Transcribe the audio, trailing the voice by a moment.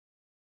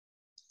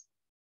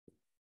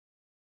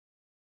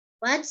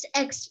Let's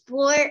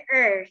Explore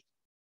Earth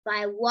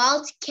by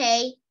Walt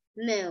K.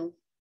 Moo.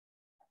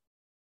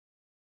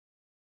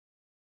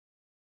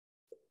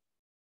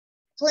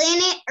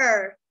 Planet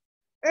Earth.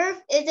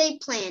 Earth is a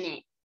planet.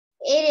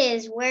 It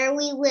is where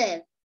we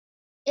live.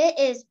 It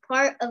is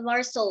part of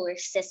our solar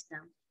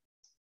system.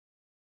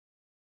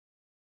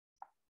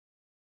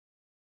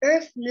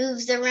 Earth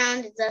moves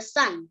around the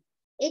sun.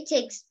 It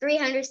takes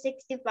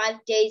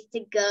 365 days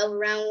to go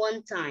around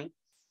one time.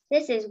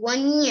 This is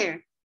 1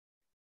 year.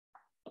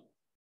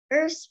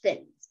 Earth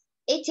spins.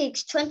 It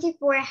takes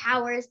 24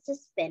 hours to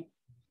spin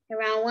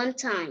around one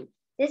time.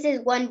 This is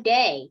 1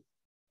 day.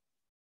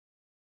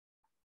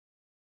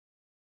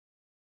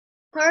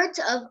 Part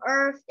of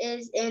Earth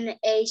is in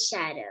a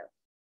shadow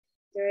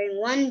during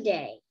 1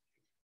 day.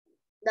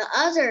 The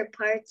other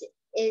part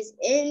is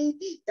in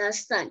the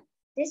sun.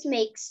 This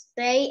makes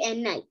day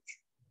and night.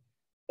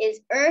 Is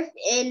Earth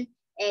in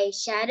a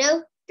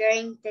shadow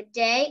during the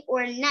day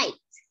or night?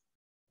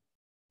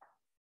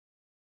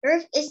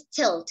 Earth is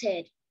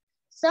tilted.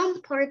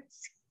 Some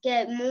parts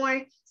get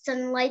more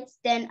sunlight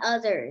than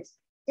others.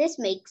 This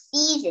makes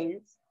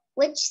seasons.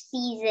 Which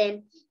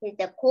season is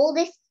the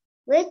coldest?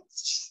 Which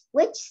is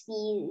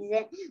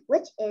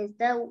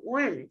the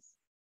warmest?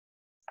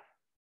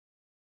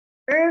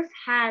 Earth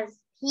has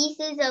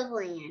pieces of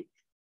land.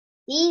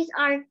 These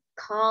are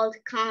called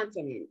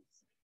continents.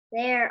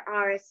 There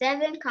are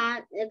 7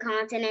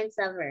 continents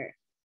of Earth.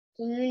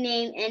 Can you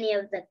name any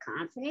of the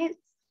continents?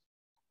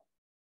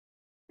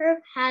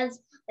 Earth has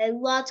a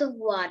lot of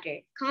water.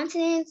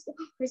 Continents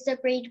are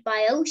separated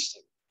by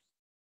oceans.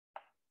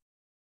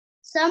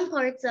 Some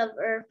parts of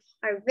Earth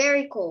are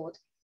very cold.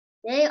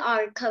 They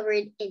are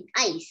covered in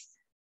ice.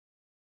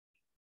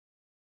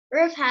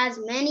 Earth has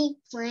many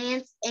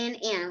plants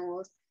and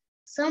animals.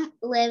 Some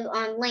live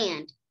on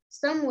land.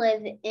 Some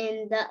live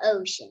in the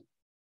ocean.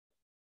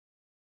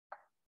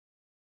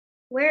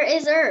 Where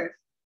is Earth?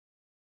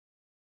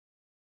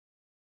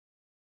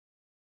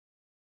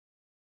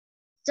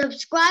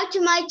 Subscribe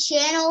to my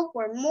channel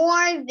for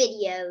more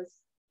videos.